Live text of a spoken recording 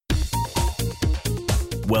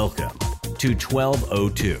Welcome to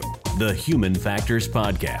 1202, the Human Factors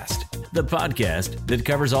Podcast, the podcast that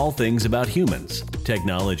covers all things about humans,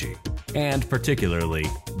 technology, and particularly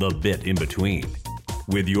the bit in between,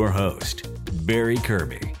 with your host, Barry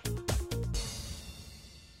Kirby.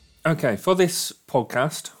 Okay, for this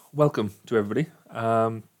podcast, welcome to everybody.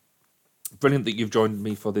 Brilliant that you've joined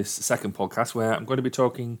me for this second podcast where I'm going to be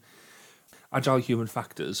talking agile human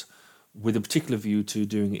factors with a particular view to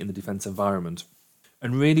doing it in the defense environment.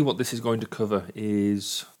 And really what this is going to cover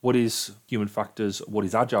is what is human factors, what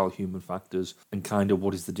is agile human factors, and kind of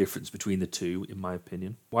what is the difference between the two, in my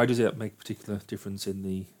opinion. Why does it make a particular difference in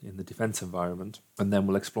the defense environment? And then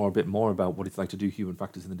we'll explore a bit more about what it's like to do human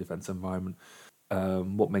factors in the defense environment.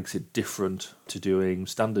 What makes it different to doing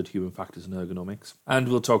standard human factors and ergonomics. And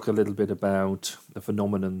we'll talk a little bit about the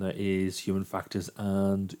phenomenon that is human factors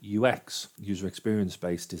and UX, user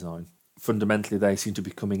experience-based design. Fundamentally, they seem to be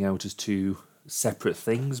coming out as two separate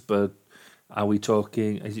things, but are we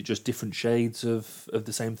talking, is it just different shades of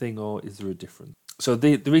the same thing, or is there a difference? So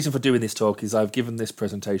the reason for doing this talk is I've given this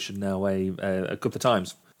presentation now a couple of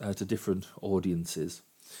times to different audiences.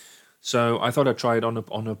 So I thought I'd try it on a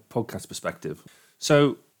podcast perspective.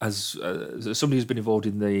 So as somebody who's been involved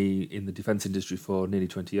in the defence industry for nearly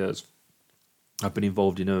 20 years, I've been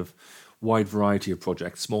involved in a wide variety of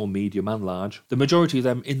projects, small, medium and large. The majority of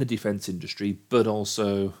them in the defence industry, but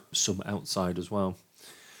also some outside as well.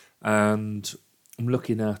 And I'm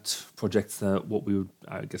looking at projects that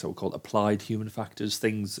I would call applied human factors,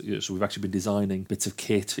 things, so we've actually been designing bits of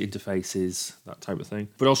kit, interfaces, that type of thing,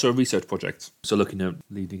 but also research projects. So looking at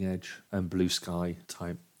leading edge and blue sky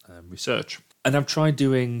type research. And I've tried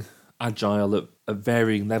doing agile at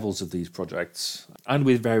varying levels of these projects and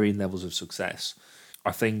with varying levels of success.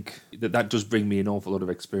 I think that does bring me an awful lot of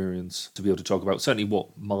experience to be able to talk about certainly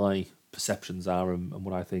what my perceptions are and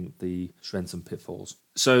what I think the strengths and pitfalls.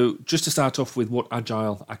 So just to start off with what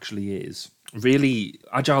agile actually is. Really,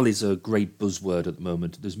 agile is a great buzzword at the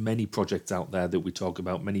moment. There's many projects out there that we talk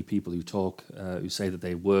about, many people who say that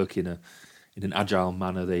they work in an agile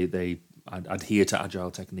manner, they adhere to agile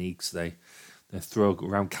techniques, they throw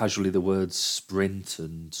around casually the words sprint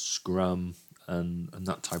and scrum and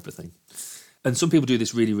that type of thing. And some people do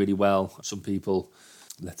this really, really well. Some people,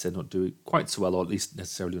 let's say, not do it quite so well, or at least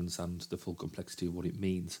necessarily understand the full complexity of what it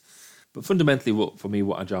means. But fundamentally,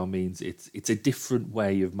 what agile means, it's a different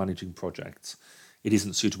way of managing projects. It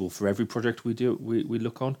isn't suitable for every project we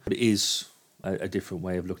look on, but it is a different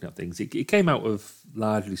way of looking at things. It came out of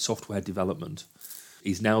largely software development.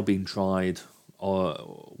 It's now being tried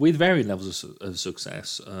with varying levels of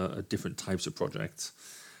success at different types of projects.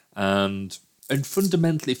 And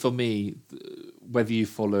fundamentally for me, whether you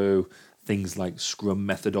follow things like Scrum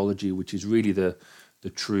methodology, which is really the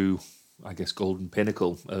true, I guess, golden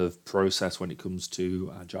pinnacle of process when it comes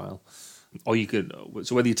to agile, or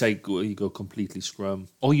whether you go completely Scrum,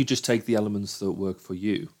 or you just take the elements that work for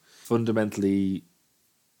you. Fundamentally,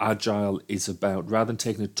 agile is about, rather than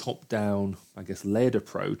taking a top-down, I guess, layered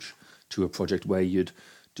approach to a project where you'd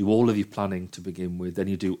do all of your planning to begin with, then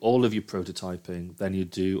you do all of your prototyping, then you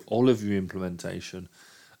do all of your implementation,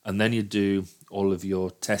 and then you do all of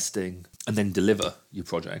your testing, and then deliver your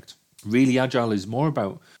project. Really, agile is more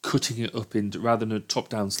about cutting it up into, rather than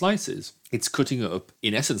top-down slices, it's cutting it up,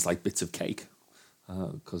 in essence, like bits of cake,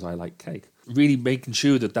 because I like cake. Really making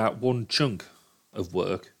sure that one chunk of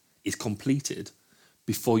work is completed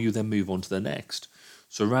before you then move on to the next.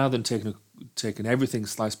 So rather than taking everything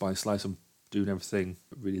slice by slice and doing everything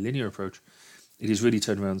really linear approach, it is really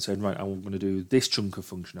turning around and saying, right, I'm going to do this chunk of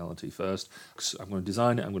functionality first. I'm going to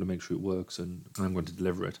design it, I'm going to make sure it works, and I'm going to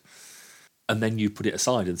deliver it. And then you put it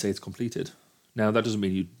aside and say it's completed. Now, that doesn't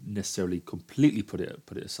mean you necessarily completely put it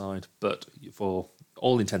aside, but for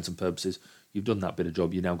all intents and purposes, you've done that bit of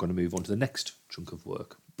job, you're now going to move on to the next chunk of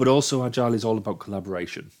work. But also, agile is all about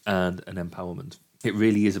collaboration and empowerment. It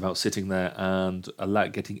really is about sitting there and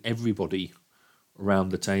getting everybody around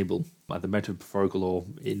the table, either metaphorical or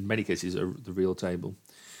in many cases the real table.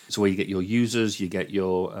 So where you get your users, you get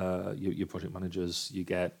your project managers, you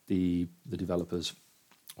get the developers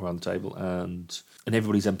around the table, and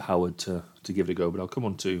everybody's empowered to give it a go. But I'll come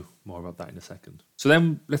on to more about that in a second. So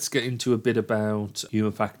then let's get into a bit about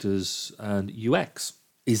human factors and UX.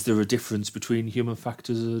 Is there a difference between human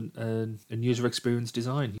factors and user experience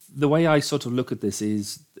design? The way I sort of look at this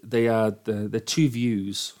is they're two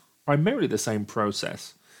views, primarily the same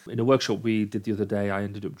process. In a workshop we did the other day, I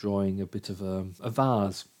ended up drawing a bit of a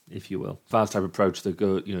vase, if you will. Vase type approach that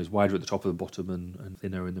is wider at the top of the bottom and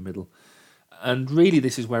thinner in the middle. And really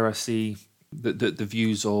this is where I see the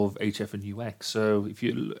views of HF and UX. So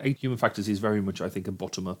human factors is very much, I think, a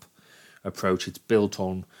bottom-up approach. It's built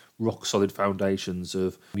on rock solid foundations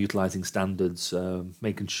of utilizing standards,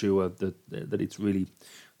 making sure that it's really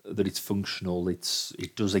that it's functional.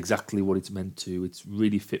 It does exactly what it's meant to. It's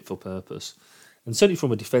really fit for purpose. And certainly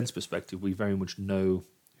from a defence perspective, we very much know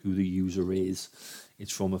who the user is.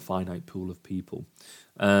 It's from a finite pool of people,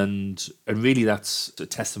 and really that's a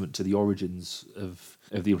testament to the origins of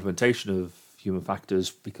the implementation of human factors,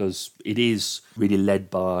 because it is really led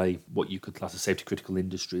by what you could class as safety critical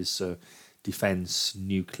industries, so defence,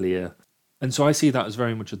 nuclear. And so I see that as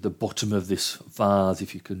very much at the bottom of this vase,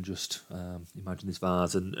 if you can just imagine this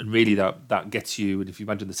vase, and really that gets you, and if you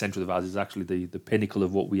imagine the centre of the vase is actually the pinnacle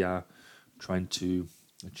of what we are trying to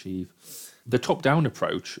achieve. The top-down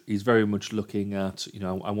approach is very much looking at,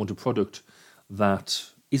 I want a product that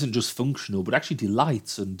isn't just functional, but actually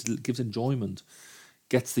delights and gives enjoyment,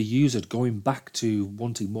 gets the user going back to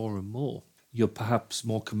wanting more and more. You're perhaps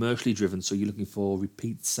more commercially driven, so you're looking for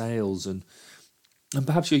repeat sales, and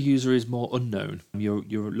perhaps your user is more unknown. You're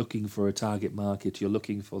looking for a target market, you're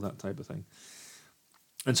looking for that type of thing.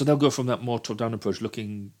 And so they'll go from that more top-down approach,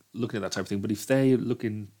 looking at that type of thing. But if they're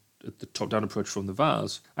looking at the top-down approach from the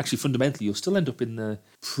vase, actually fundamentally you'll still end up in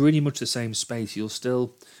pretty much the same space. You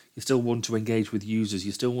still want to engage with users.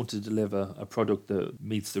 You still want to deliver a product that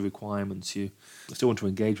meets the requirements. You still want to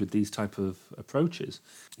engage with these type of approaches,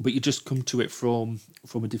 but you just come to it from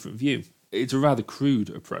a different view. It's a rather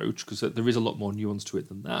crude approach because there is a lot more nuance to it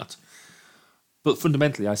than that. But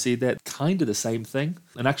fundamentally, I see that kind of the same thing.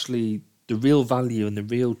 And actually, the real value and the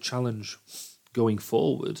real challenge going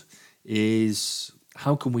forward is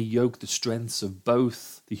how can we yoke the strengths of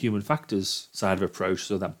both the human factors side of approach,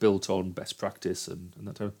 so that built on best practice and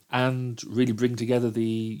that type, and really bring together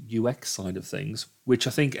the UX side of things, which I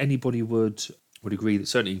think anybody would agree that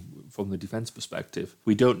certainly from the defence perspective,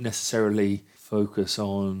 we don't necessarily focus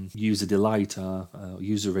on user delight or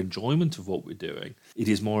user enjoyment of what we're doing. It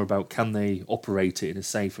is more about can they operate it in a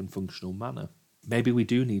safe and functional manner. Maybe we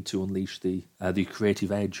do need to unleash the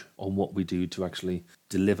creative edge on what we do to actually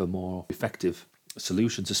deliver more effective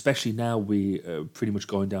solutions, especially now we are pretty much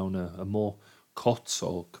going down a more COTS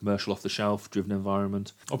or commercial off-the-shelf driven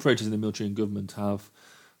environment. Operators in the military and government have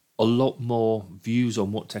a lot more views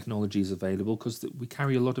on what technology is available because we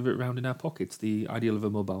carry a lot of it around in our pockets. The ideal of a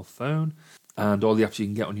mobile phone and all the apps you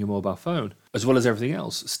can get on your mobile phone, as well as everything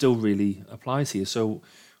else, still really applies here. So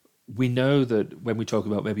we know that when we talk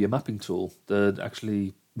about maybe a mapping tool, that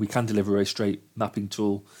actually we can deliver a straight mapping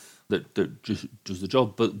tool that just does the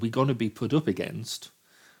job, but we're going to be put up against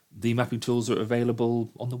the mapping tools that are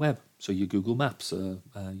available on the web. So your Google Maps,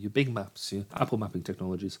 your Bing Maps, your Apple mapping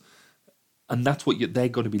technologies. And that's what they're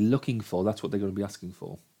going to be looking for. That's what they're going to be asking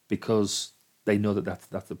for because they know that's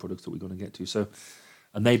the products that we're going to get to. So,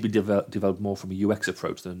 and they'd be developed more from a UX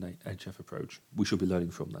approach than an HF approach. We should be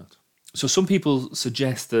learning from that. So some people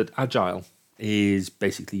suggest that Agile is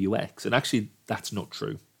basically UX, and actually that's not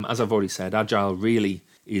true. As I've already said, Agile really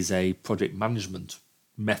is a project management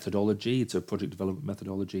methodology. It's a project development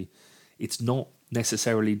methodology. It's not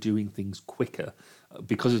necessarily doing things quicker.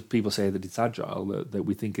 Because people say that it's Agile, that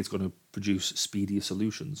we think it's going to produce speedier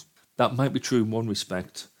solutions. That might be true in one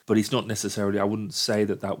respect, but it's not necessarily, I wouldn't say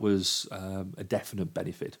that was a definite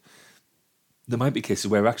benefit. There might be cases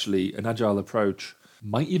where actually an Agile approach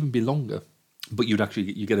might even be longer, but you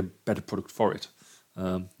get a better product for it.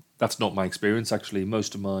 That's not my experience. Actually,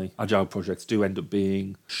 most of my Agile projects do end up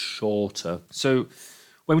being shorter. So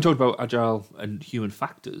when we talk about Agile and human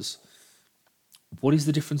factors, what is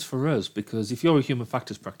the difference for us? Because if you're a human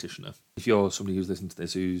factors practitioner, if you're somebody who's listening to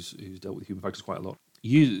this, who's dealt with human factors quite a lot,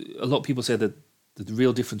 a lot of people say that the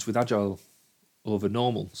real difference with Agile over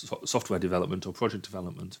normal software development or project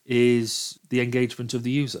development is the engagement of the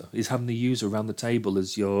user, is having the user around the table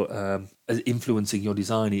as you're as influencing your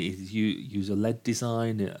design. It is user-led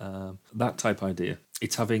design, that type idea.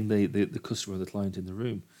 It's having the customer or the client in the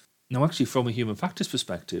room. Now, actually, from a human factors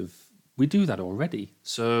perspective, we do that already.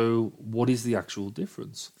 So what is the actual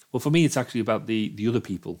difference? Well, for me, it's actually about the other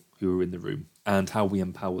people who are in the room and how we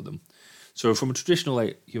empower them. So from a traditional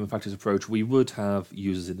human factors approach, we would have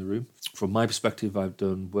users in the room. From my perspective, I've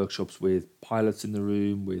done workshops with pilots in the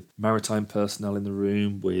room, with maritime personnel in the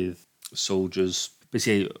room, with soldiers,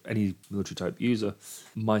 basically any military type user,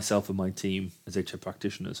 myself and my team as HF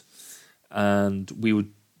practitioners. And we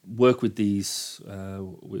would work with these,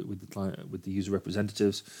 with the client, with the user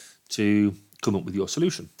representatives to come up with your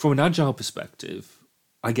solution. From an Agile perspective,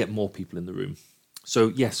 I get more people in the room. So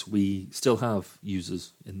yes, we still have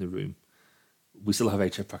users in the room. We still have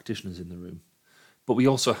HF practitioners in the room. But we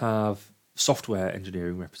also have software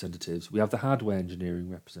engineering representatives. We have the hardware engineering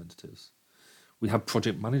representatives. We have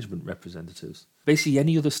project management representatives. Basically,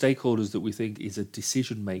 any other stakeholders that we think is a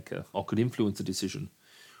decision maker or could influence a decision,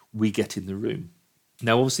 we get in the room.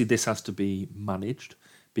 Now, obviously, this has to be managed,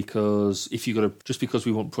 because if you've got just because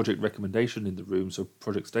we want project recommendation in the room, so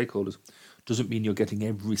project stakeholders, doesn't mean you're getting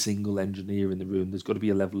every single engineer in the room. There's got to be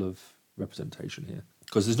a level of representation here,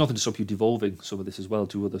 because there's nothing to stop you devolving some of this as well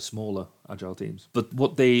to other smaller agile teams. But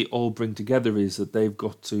what they all bring together is that they've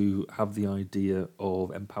got to have the idea of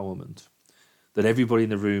empowerment, that everybody in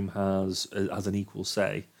the room has an equal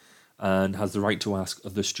say and has the right to ask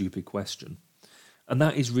the stupid question. And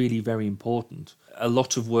that is really very important. A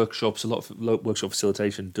lot of workshop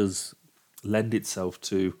facilitation does lend itself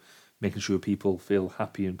to making sure people feel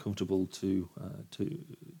happy and comfortable to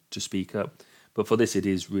speak up. But for this, it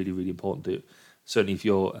is really, really important that, certainly if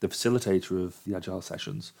you're the facilitator of the Agile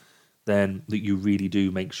sessions, then that you really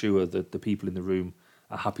do make sure that the people in the room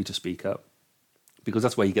are happy to speak up. Because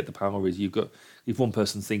that's where you get the power. Is if one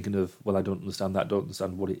person's thinking of, well, I don't understand that, don't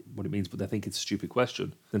understand what it means, but they think it's a stupid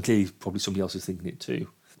question, then clearly probably somebody else is thinking it too,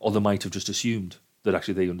 or they might have just assumed that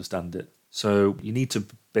actually they understand it. So you need to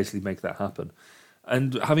basically make that happen,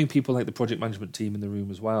 and having people like the project management team in the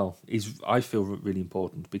room as well is, I feel, really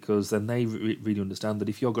important, because then they really understand that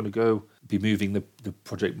if you're going to be moving the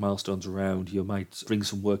project milestones around, you might bring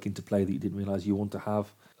some work into play that you didn't realise you want to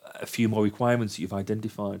have, a few more requirements that you've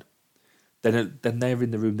identified. Then they're in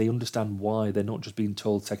the room, they understand why, they're not just being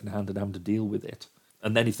told secondhand and having to deal with it.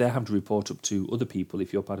 And then if they're having to report up to other people,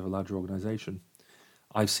 if you're part of a larger organisation,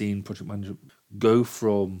 I've seen project managers go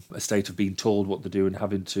from a state of being told what to do and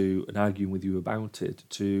having to and arguing with you about it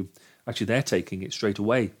to actually they're taking it straight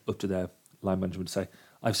away up to their line management to say,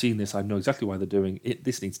 I've seen this, I know exactly why they're doing it,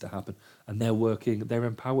 this needs to happen. And they're working, they're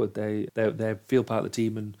empowered, they feel part of the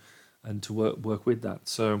team and to work with that.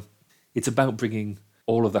 So it's about bringing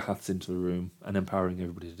all of the hats into the room and empowering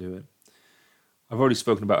everybody to do it. I've already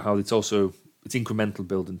spoken about how it's incremental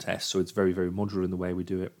build and test, so it's very, very modular in the way we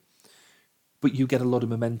do it. But you get a lot of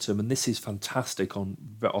momentum, and this is fantastic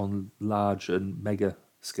on large and mega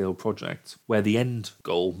scale projects where the end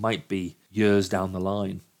goal might be years down the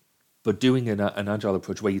line. But doing an agile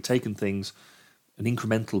approach where you're taking things, an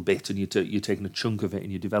incremental bit, and you're taking a chunk of it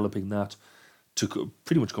and you're developing that to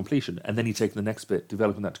pretty much completion, and then you take the next bit,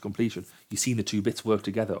 developing that to completion. You've seen the two bits work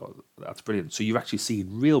together. That's brilliant. So you're actually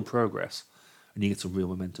seeing real progress, and you get some real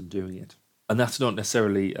momentum doing it. And that's not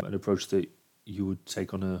necessarily an approach that you would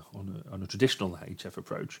take on a traditional HF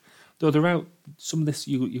approach. Though there are some of this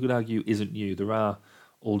you could argue isn't new. There are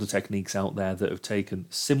older techniques out there that have taken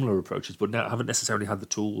similar approaches, but now haven't necessarily had the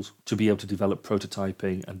tools to be able to develop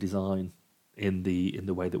prototyping and design in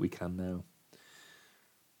the way that we can now.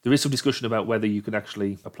 There is some discussion about whether you can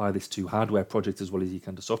actually apply this to hardware projects as well as you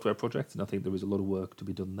can to software projects, and I think there is a lot of work to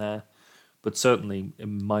be done there. But certainly,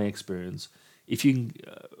 in my experience, if you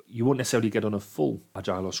won't necessarily get on a full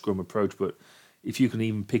Agile or Scrum approach, but if you can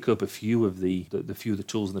even pick up a few of the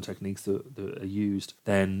tools and the techniques that are used,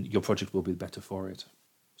 then your project will be better for it.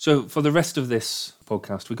 So for the rest of this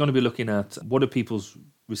podcast, we're going to be looking at what are people's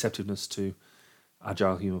receptiveness to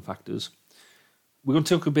Agile human factors. We're going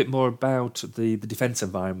to talk a bit more about the defence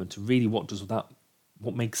environment, and really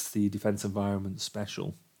what makes the defence environment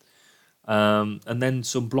special. And then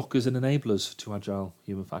some blockers and enablers to Agile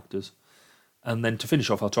human factors. And then to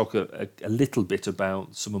finish off, I'll talk a little bit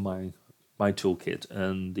about some of my toolkit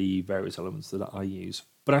and the various elements that I use.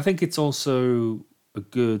 But I think it's also a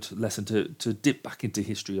good lesson to dip back into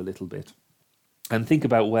history a little bit and think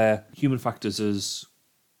about where human factors has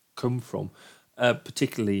come from.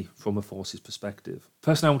 Particularly from a forces perspective. The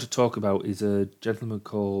person I want to talk about is a gentleman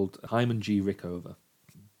called Hyman G. Rickover.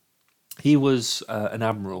 He was an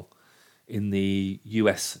admiral in the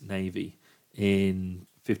US Navy in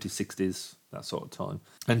 50s, 60s, that sort of time.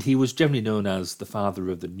 And he was generally known as the father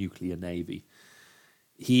of the nuclear navy.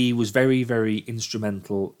 He was very, very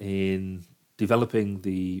instrumental in developing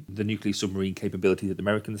the nuclear submarine capability that the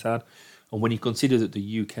Americans had. And when you consider that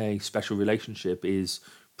the UK special relationship is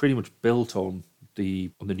pretty much built on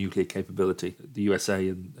the nuclear capability the USA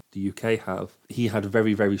and the UK have, he had a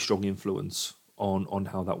very, very strong influence on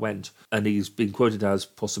how that went. And he's been quoted as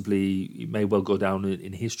possibly, he may well go down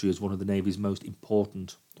in history as one of the Navy's most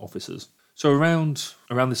important officers. So around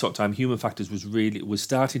this sort of time, human factors was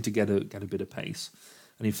starting to get a bit of pace.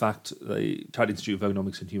 And in fact, the Chartered Institute of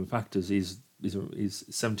Ergonomics and Human Factors is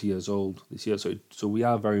 70 years old this year. So we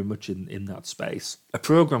are very much in that space. A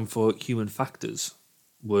program for human factors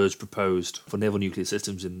was proposed for naval nuclear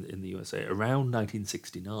systems in the USA around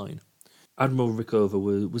 1969. Admiral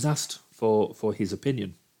Rickover was asked for his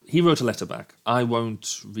opinion. He wrote a letter back. I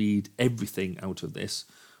won't read everything out of this,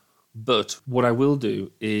 but what I will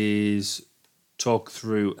do is talk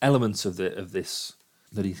through elements of this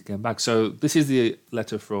that he's getting back. So this is the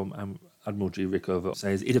letter from Admiral G. Rickover. It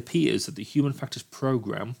says, it appears that the Human Factors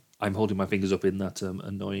Programme, I'm holding my fingers up in that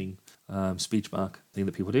annoying speech mark thing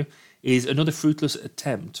that people do, is another fruitless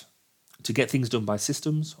attempt to get things done by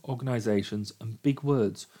systems, organisations and big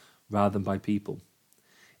words rather than by people.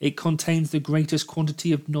 It contains the greatest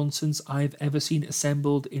quantity of nonsense I've ever seen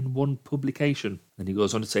assembled in one publication. Then he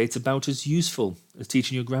goes on to say it's about as useful as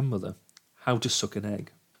teaching your grandmother how to suck an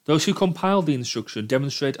egg. Those who compiled the instruction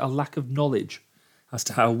demonstrate a lack of knowledge as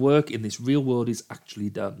to how work in this real world is actually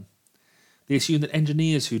done. They assume that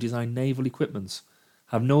engineers who design naval equipments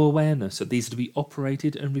have no awareness that these are to be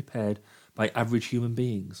operated and repaired by average human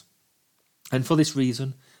beings. And for this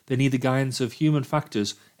reason, they need the guidance of human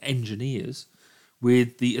factors engineers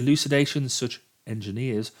with the elucidations such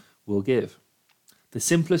engineers will give. The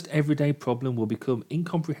simplest everyday problem will become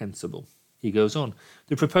incomprehensible. He goes on,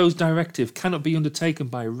 the proposed directive cannot be undertaken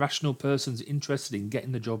by rational persons interested in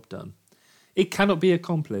getting the job done. It cannot be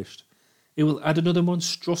accomplished. It will add another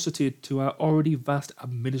monstrosity to our already vast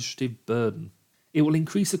administrative burden. It will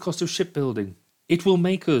increase the cost of shipbuilding. It will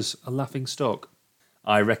make us a laughing stock.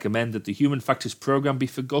 I recommend that the Human Factors Programme be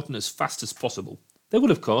forgotten as fast as possible. There will,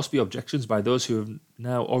 of course, be objections by those who have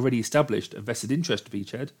now already established a vested interest of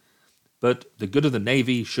Beachhead, but the good of the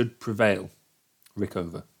Navy should prevail.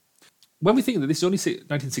 Rickover. When we think that this is only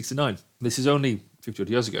 1969, this is only 50 odd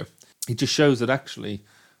years ago, it just shows that actually,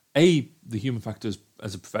 the human factors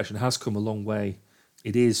as a profession has come a long way.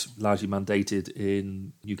 It is largely mandated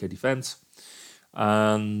in UK defence,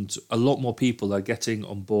 and a lot more people are getting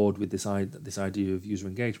on board with this idea of user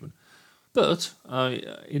engagement. But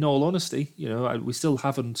in all honesty, we still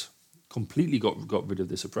haven't completely got rid of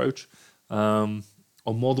this approach. On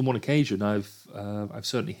more than one occasion, I've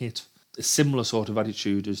certainly hit a similar sort of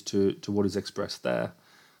attitude as to what is expressed there.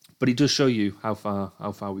 But it does show you how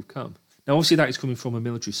far we've come. Now, obviously, that is coming from a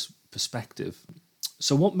military perspective.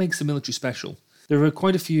 So, what makes the military special? There are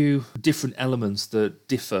quite a few different elements that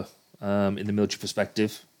differ in the military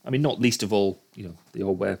perspective. I mean, not least of all, they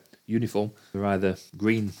all wear uniform. They're either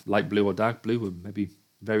green, light blue or dark blue, and maybe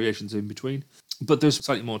variations in between. But there's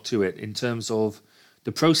slightly more to it in terms of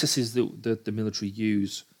the processes that the military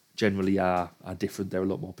use generally are different. They're a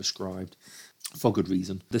lot more prescribed for good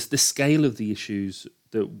reason. The scale of the issues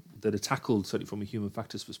that are tackled, certainly from a human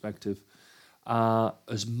factors perspective, are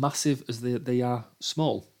as massive as they are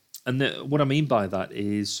small. And what I mean by that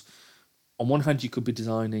is, on one hand, you could be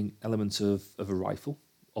designing elements of a rifle,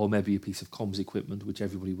 or maybe a piece of comms equipment, which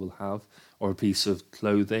everybody will have, or a piece of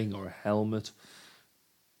clothing or a helmet.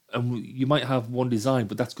 And you might have one design,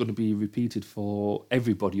 but that's going to be repeated for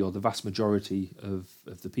everybody or the vast majority of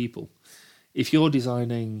the people. If you're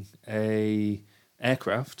designing a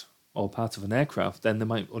aircraft or part of an aircraft, then there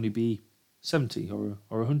might only be 70 or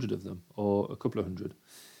 100 of them, or a couple of hundred.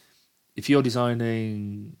 If you're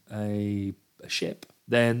designing a ship,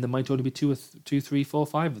 then there might only be two, 3, 4,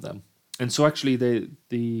 5 of them. And so actually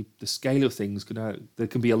the scale of things, there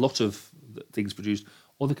can be a lot of things produced,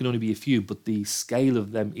 or there can only be a few, but the scale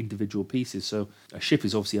of them individual pieces. So a ship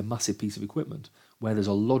is obviously a massive piece of equipment where there's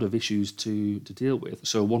a lot of issues to deal with.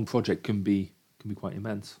 So one project can be quite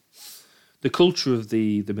immense. The culture of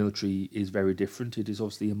the military is very different. It is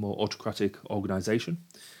obviously a more autocratic organisation.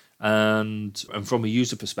 And from a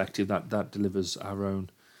user perspective, that delivers our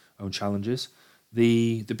own challenges.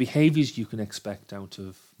 The behaviours you can expect out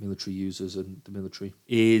of military users and the military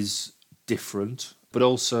is different, but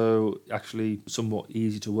also actually somewhat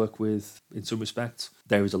easy to work with in some respects.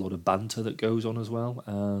 There is a lot of banter that goes on as well,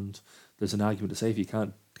 and there's an argument to say if you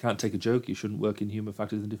can't take a joke, you shouldn't work in human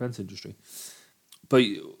factors in the defence industry. But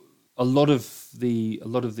a lot of the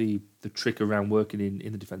trick around working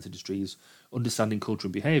in the defence industry is understanding culture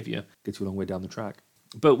and behaviour gets you a long way down the track.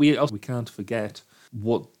 But we can't forget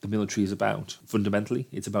what the military is about. Fundamentally,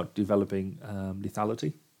 it's about developing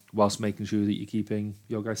lethality whilst making sure that you're keeping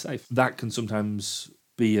your guys safe. That can sometimes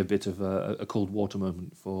be a bit of a cold water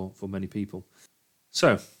moment for many people.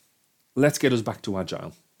 So, let's get us back to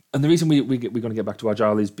Agile. And the reason we're going to get back to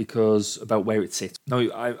Agile is because about where it sits. Now,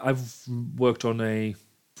 I've worked on a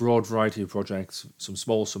broad variety of projects, some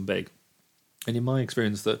small, some big. And in my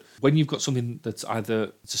experience, that when you've got something that's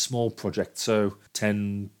either it's a small project, so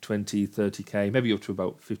 10, 20, 30k, maybe up to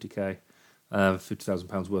about 50k,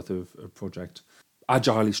 £50,000 worth of project,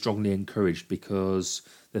 Agile is strongly encouraged because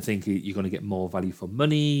they think you're going to get more value for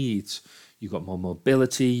money. You've got more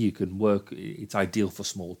mobility. You can work. It's ideal for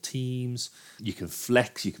small teams. You can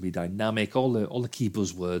flex. You can be dynamic. All the key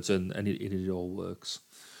buzzwords, and it all works.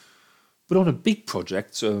 But on a big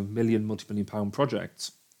project, so multi-million pound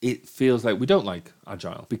project, it feels like we don't like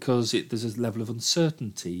Agile because there's a level of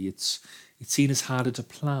uncertainty. It's seen as harder to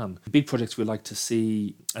plan. Big projects, we like to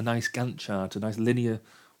see a nice Gantt chart, a nice linear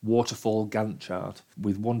waterfall Gantt chart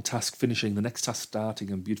with one task finishing, the next task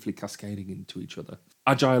starting and beautifully cascading into each other.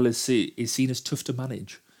 Agile is seen as tough to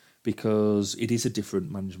manage because it is a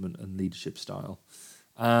different management and leadership style.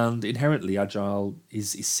 And inherently, Agile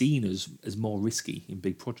is seen as more risky in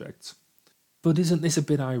big projects. But isn't this a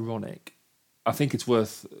bit ironic? I think it's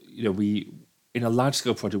worth, in a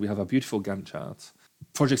large-scale project, we have our beautiful Gantt charts.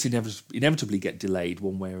 Projects inevitably get delayed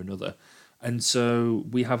one way or another. And so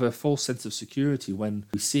we have a false sense of security when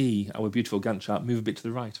we see our beautiful Gantt chart move a bit to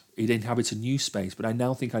the right. It inhabits a new space, but I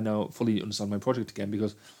now think I fully understand my project again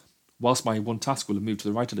because whilst my one task will have moved to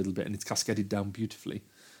the right a little bit and it's cascaded down beautifully,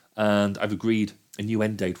 and I've agreed a new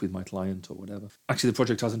end date with my client or whatever, actually the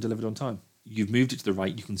project hasn't delivered on time. You've moved it to the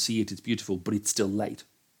right, you can see it, it's beautiful, but it's still late.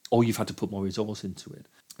 Or you've had to put more resource into it.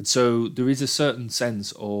 And so there is a certain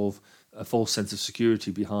sense of a false sense of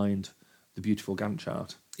security behind the beautiful Gantt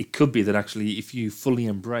chart. It could be that actually if you fully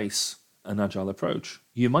embrace an Agile approach,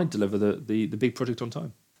 you might deliver the big project on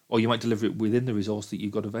time. Or you might deliver it within the resource that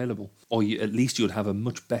you've got available. Or at least you would have a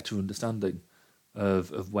much better understanding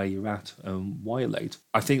of where you're at and why you're late.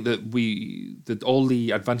 I think that all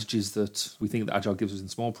the advantages that we think that Agile gives us in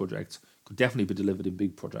small projects could definitely be delivered in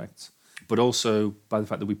big projects. But also by the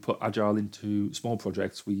fact that we put Agile into small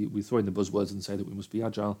projects, we throw in the buzzwords and say that we must be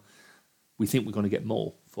Agile. We think we're going to get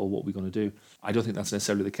more for what we're going to do. I don't think that's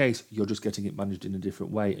necessarily the case. You're just getting it managed in a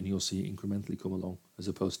different way and you'll see it incrementally come along as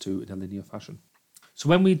opposed to in a linear fashion. So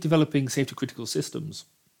when we're developing safety critical systems,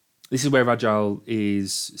 this is where Agile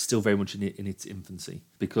is still very much in its infancy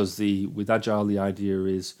because with Agile, the idea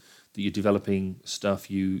is that you're developing stuff,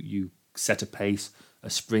 you set a pace, a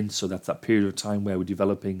sprint, so that's that period of time where we're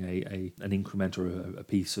developing an increment or a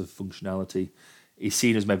piece of functionality is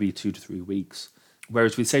seen as maybe 2 to 3 weeks.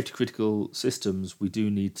 Whereas with safety critical systems, we do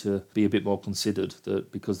need to be a bit more considered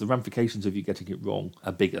that because the ramifications of you getting it wrong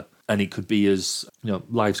are bigger, and it could be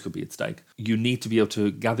lives could be at stake. You need to be able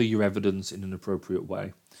to gather your evidence in an appropriate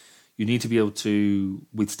way. You need to be able to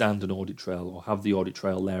withstand an audit trail or have the audit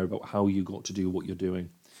trail there about how you got to do what you're doing.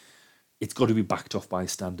 It's got to be backed off by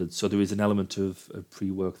standards. So there is an element of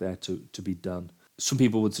pre-work there to be done. Some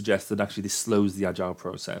people would suggest that actually this slows the Agile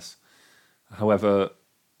process. However,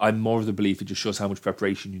 I'm more of the belief it just shows how much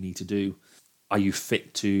preparation you need to do. Are you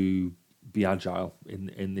fit to be Agile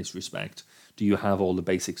in this respect? Do you have all the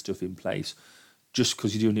basic stuff in place? Just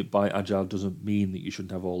because you're doing it by Agile doesn't mean that you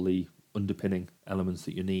shouldn't have all the underpinning elements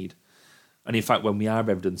that you need. And in fact, when we are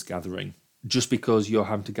evidence gathering, just because you're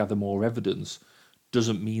having to gather more evidence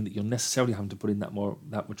doesn't mean that you're necessarily having to put in that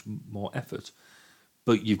much more effort.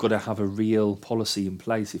 But you've got to have a real policy in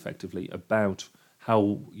place, effectively, about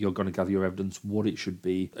how you're going to gather your evidence, what it should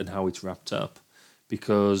be, and how it's wrapped up.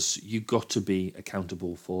 Because you've got to be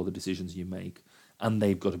accountable for the decisions you make, and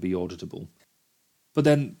they've got to be auditable. But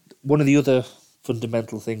then one of the other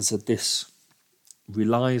fundamental things that this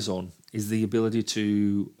relies on is the ability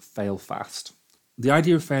to fail fast. The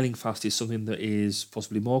idea of failing fast is something that is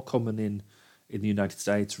possibly more common in the United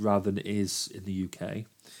States rather than it is in the UK.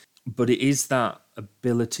 But it is that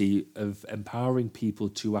ability of empowering people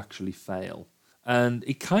to actually fail. And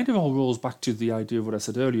it kind of all rolls back to the idea of what I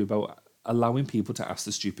said earlier about allowing people to ask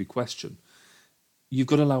the stupid question. You've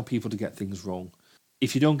got to allow people to get things wrong.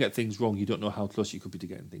 If you don't get things wrong, you don't know how close you could be to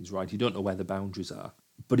getting things right. You don't know where the boundaries are.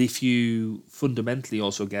 But if you fundamentally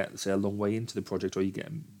also get, say, a long way into the project, or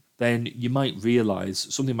then you might realise,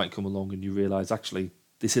 something might come along and you realise, actually,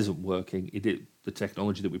 this isn't working. The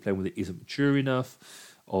technology that we're playing with it isn't mature enough,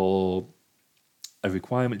 or a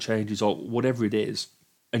requirement changes, or whatever it is.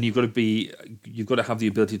 And you've got to have the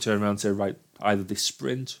ability to turn around and say, right, either this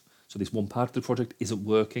sprint, so this one part of the project isn't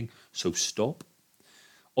working, so stop.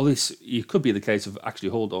 Or it could be the case of, actually,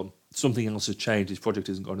 hold on, something else has changed, this project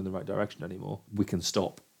isn't going in the right direction anymore. We can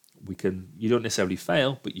stop. You don't necessarily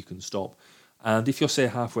fail, but you can stop. And if you're, say,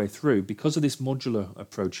 halfway through, because of this modular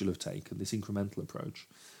approach you'll have taken, this incremental approach,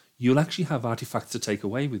 you'll actually have artifacts to take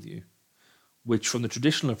away with you, which from the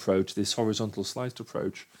traditional approach, this horizontal sliced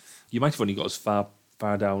approach, you might have only got as far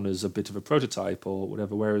down as a bit of a prototype or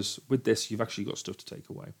whatever, whereas with this, you've actually got stuff to take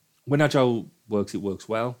away. When Agile works, it works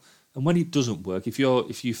well. And when it doesn't work, if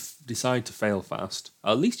you decide to fail fast,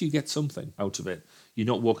 at least you get something out of it. You're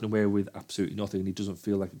not walking away with absolutely nothing, and it doesn't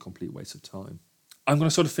feel like a complete waste of time. I'm going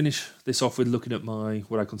to sort of finish this off with looking at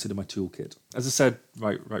what I consider my toolkit. As I said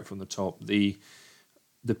right from the top, the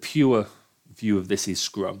pure view of this is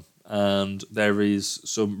Scrum, and there is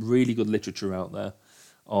some really good literature out there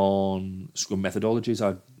on Scrum methodologies.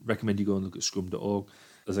 I'd recommend you go and look at scrum.org.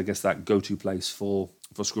 as I guess that go-to place for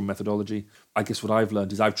Scrum methodology. I guess what I've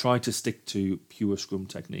learned is I've tried to stick to pure Scrum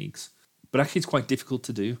techniques, but actually it's quite difficult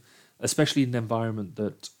to do, especially in an environment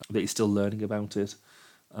that you're still learning about it.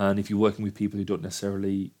 And if you're working with people who don't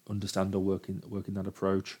necessarily understand or work in that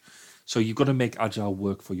approach. So you've got to make Agile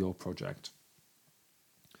work for your project.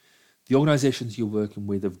 The organizations you're working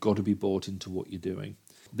with have got to be bought into what you're doing.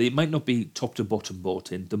 They might not be top to bottom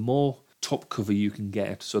bought in. The more top cover you can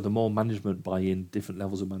get, so the more management buy-in, different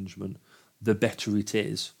levels of management, the better it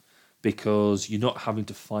is, because you're not having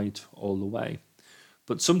to fight all the way.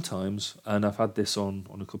 But sometimes, and I've had this on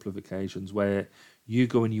a couple of occasions, where you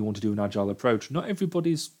go and you want to do an Agile approach, not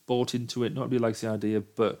everybody's bought into it, not everybody likes the idea,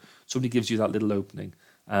 but somebody gives you that little opening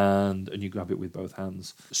and you grab it with both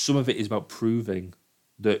hands. Some of it is about proving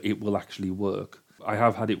that it will actually work. I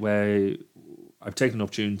have had it where I've taken an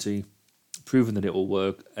opportunity, proven that it will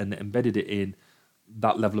work, and embedded it in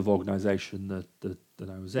that level of organisation that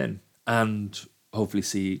I was in, and hopefully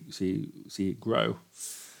see it grow.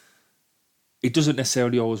 It doesn't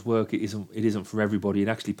necessarily always work. It isn't for everybody, and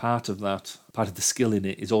actually part of the skill in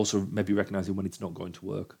it is also maybe recognising when it's not going to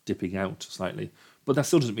work, dipping out slightly. But that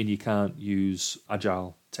still doesn't mean you can't use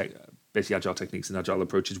agile techniques and agile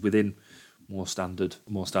approaches within more standard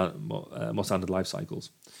life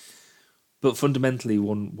cycles. But fundamentally,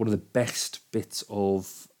 one of the best bits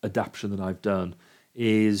of adaptation that I've done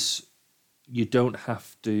is you don't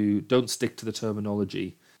stick to the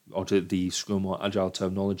terminology or to the Scrum or Agile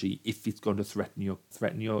terminology if it's going to threaten your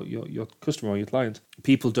customer or your client.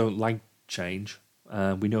 People don't like change.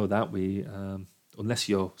 We know that. Unless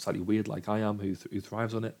you're slightly weird like I am, who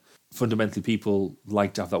thrives on it. Fundamentally, people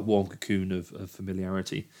like to have that warm cocoon of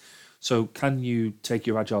familiarity. So can you take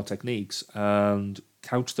your Agile techniques and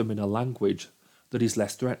couch them in a language that is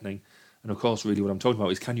less threatening? And of course, really what I'm talking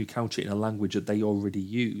about is, can you couch it in a language that they already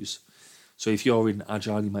use? So if you're in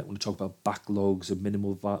Agile, you might want to talk about backlogs and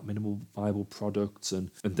minimal viable products and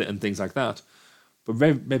things like that. But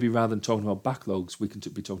maybe rather than talking about backlogs, we can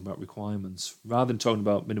be talking about requirements. Rather than talking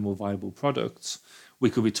about minimal viable products, we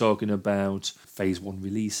could be talking about phase 1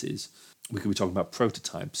 releases. We could be talking about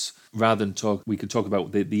prototypes. We could talk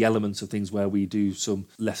about the elements of things where we do some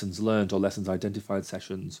lessons learned or lessons identified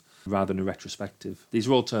sessions rather than a retrospective. These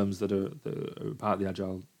are all terms that are part of the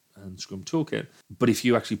Agile and Scrum toolkit. But if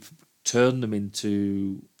you actually turn them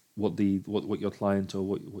into what your client or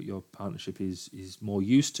what your partnership is more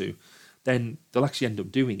used to, then they'll actually end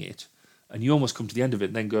up doing it. And you almost come to the end of it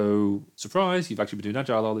and then go, surprise, you've actually been doing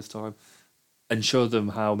Agile all this time, and show them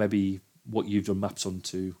how maybe what you've done maps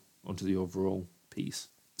onto the overall piece.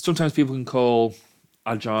 Sometimes people can call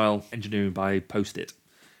Agile engineering by post-it,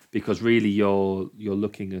 because really you're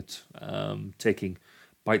looking at taking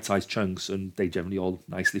bite-sized chunks, and they generally all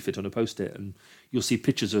nicely fit on a post-it, and you'll see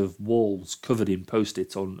pictures of walls covered in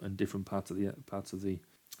post-its on different parts of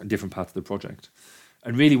the project.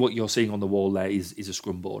 And really what you're seeing on the wall there is a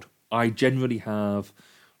Scrum board. I generally have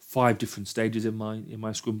 5 different stages in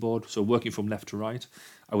my Scrum board. So working from left to right,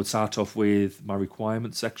 I would start off with my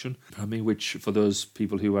requirements section, which for those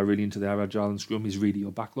people who are really into the Agile and Scrum is really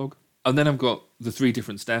your backlog. And then I've got the 3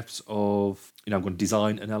 different steps of, I'm going to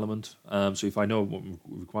design an element. So if I know what my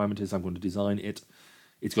requirement is, I'm going to design it.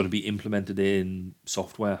 It's going to be implemented in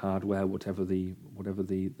software, hardware, whatever the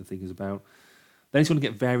thing is about. Then it's going to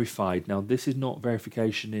get verified. Now, this is not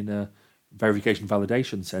verification in a verification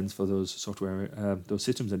validation sense for those those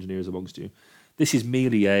systems engineers amongst you. This is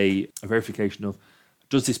merely a verification of,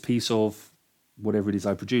 does this piece of whatever it is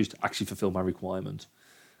I produced actually fulfill my requirement?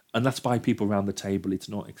 And that's by people around the table. It's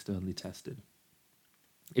not externally tested.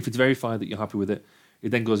 If it's verified that you're happy with it, it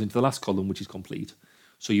then goes into the last column, which is complete.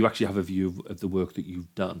 So you actually have a view of the work that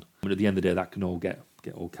you've done. And at the end of the day, that can all get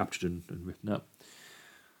all captured and written up.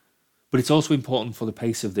 But it's also important for the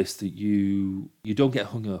pace of this that you don't get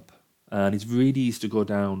hung up. And it's really easy to go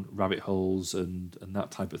down rabbit holes and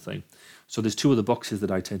that type of thing. So there's 2 other boxes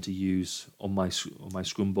that I tend to use on my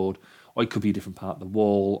Scrum board. Or it could be a different part of the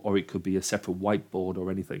wall, or it could be a separate whiteboard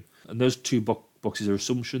or anything. And those 2 boxes are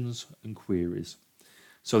assumptions and queries.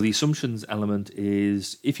 So the assumptions element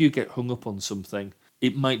is, if you get hung up on something,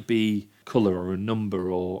 it might be colour or a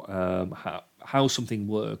number or how something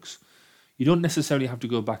works. You don't necessarily have to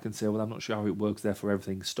go back and say, well, I'm not sure how it works, therefore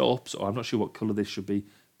everything stops, or I'm not sure what colour this should be,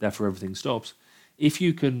 therefore everything stops. If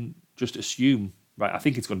you can just assume, right, I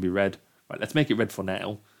think it's going to be red, right, let's make it red for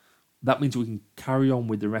now, that means we can carry on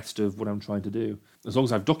with the rest of what I'm trying to do. As long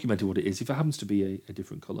as I've documented what it is, if it happens to be a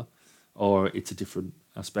different colour or it's a different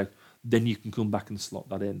aspect, then you can come back and slot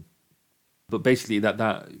that in. But basically that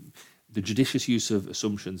the judicious use of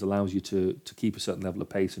assumptions allows you to keep a certain level of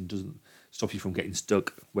pace and doesn't stop you from getting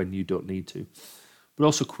stuck when you don't need to. But but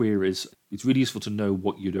also queries. It's really useful to know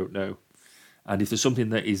what you don't know. And if there's something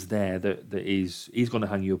that is there that is going to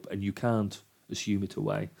hang you up and you can't assume it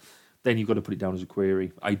away, then you've got to put it down as a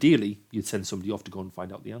query. Ideally, you'd send somebody off to go and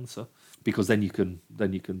find out the answer, because then you can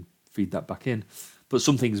feed that back in. But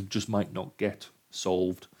some things just might not get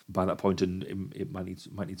solved by that point, and it might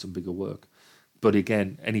need some bigger work. But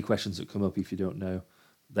again, any questions that come up if you don't know,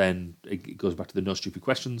 then it goes back to the no stupid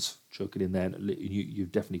questions, chuck it in there, and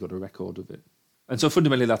you've definitely got a record of it. And so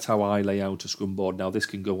fundamentally, that's how I lay out a Scrum board. Now, this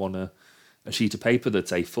can go on a sheet of paper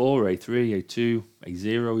that's A4, A3, A2,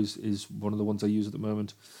 A0 is one of the ones I use at the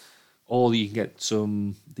moment. Or you can get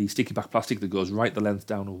the sticky back plastic that goes right the length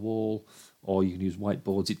down a wall, or you can use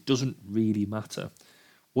whiteboards. It doesn't really matter.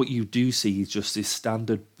 What you do see is just this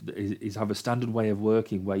have a standard way of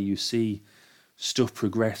working where you see stuff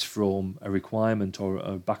progress from a requirement or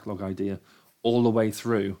a backlog idea all the way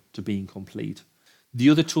through to being complete. The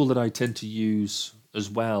other tool that I tend to use as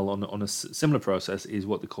well on a similar process is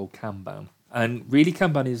what they call Kanban. And really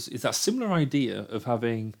Kanban is that similar idea of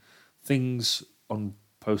having things on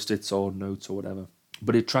Post-its or notes or whatever,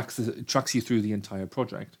 but it tracks you through the entire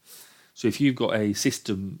project. So if you've got a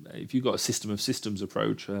system of systems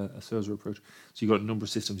approach, a SIRSA approach, so you've got a number of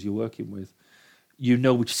systems you're working with, you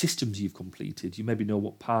know which systems you've completed. You maybe know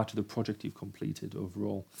what part of the project you've completed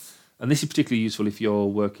overall. And this is particularly useful if you're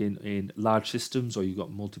working in large systems, or you've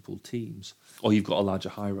got multiple teams, or you've got a larger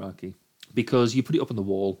hierarchy. Because you put it up on the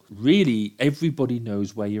wall, really everybody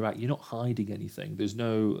knows where you're at. You're not hiding anything. There's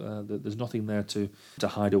nothing there to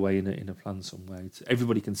hide away in a plan somewhere.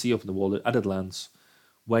 Everybody can see up on the wall at a glance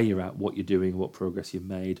where you're at, what you're doing, what progress you've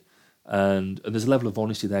made. And there's a level of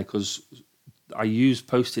honesty there, because I use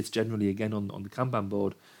Post-its generally again on the Kanban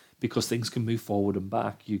board, because things can move forward and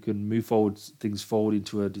back. You can move things forward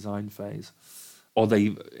into a design phase,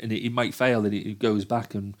 and it might fail, and it goes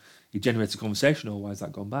back and it generates a conversation. Oh, why has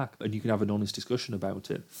that gone back? And you can have an honest discussion about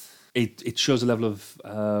it. It shows a level of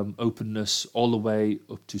openness all the way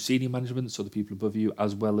up to senior management, so the people above you,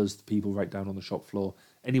 as well as the people right down on the shop floor.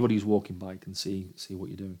 Anybody who's walking by can see what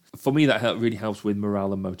you're doing. For me, that really helps with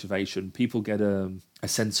morale and motivation. People get a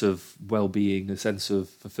sense of well-being, a sense of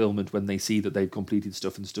fulfillment when they see that they've completed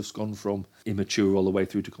stuff and stuff's gone from immature all the way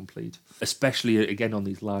through to complete. Especially, again, on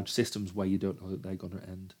these large systems where you don't know that they're going to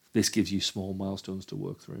end. This gives you small milestones to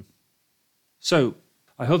work through. So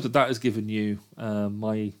I hope that has given you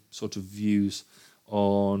my sort of views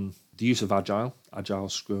on the use of Agile,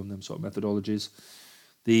 Scrum, them sort of methodologies,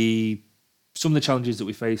 some of the challenges that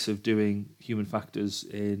we face of doing human factors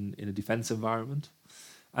in a defence environment,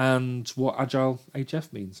 and what Agile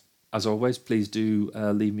HF means. As always, please do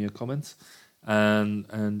leave me a comment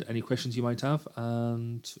and any questions you might have,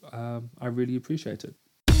 and I really appreciate it.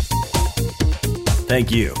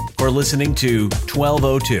 Thank you for listening to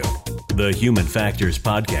 1202, the Human Factors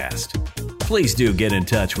Podcast. Please do get in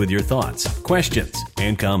touch with your thoughts, questions,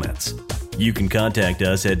 and comments. You can contact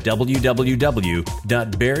us at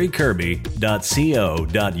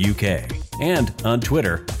www.barrykirby.co.uk and on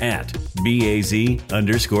Twitter @BAZ_K.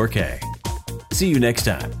 See you next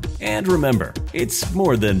time. And remember, it's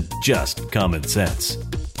more than just common sense.